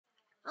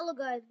Hello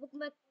guys, welcome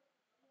back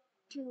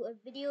to a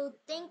video.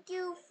 Thank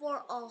you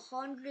for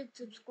 100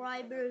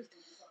 subscribers.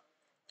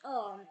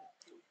 Um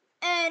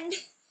and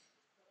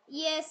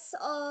yes,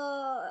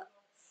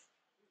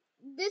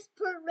 this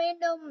per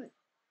random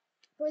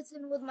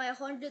person with my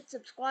 100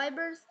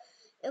 subscribers.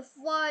 If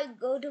I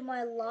go to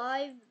my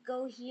live,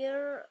 go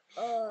here.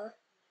 I'm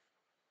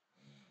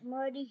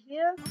already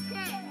here.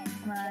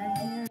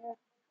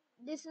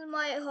 This is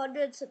my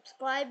 100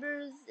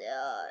 subscribers.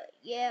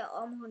 Yeah,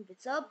 I'm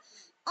 100 sub.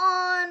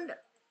 And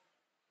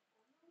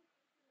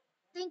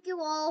thank you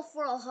all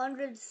for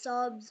 100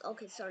 subs.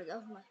 Okay, sorry, that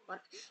was my fun.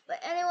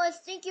 But anyways,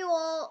 thank you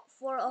all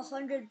for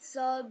 100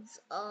 subs.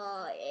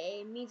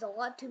 It means a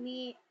lot to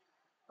me.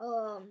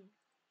 Um,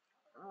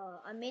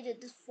 I made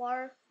it this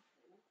far,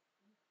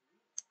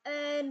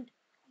 and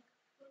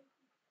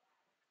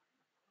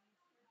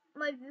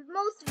my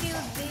most viewed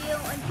video.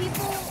 And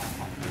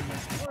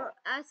people were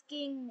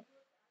asking,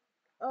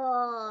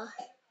 uh,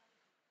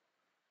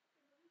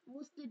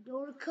 what's the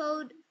door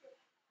code?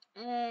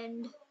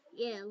 And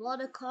yeah, a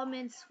lot of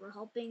comments were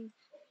helping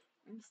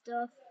and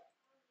stuff.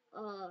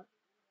 Uh,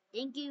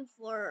 thank you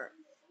for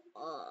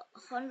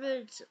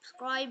 100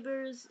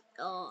 subscribers.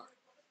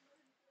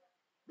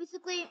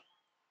 Basically,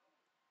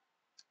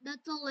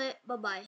 that's all it. Bye bye.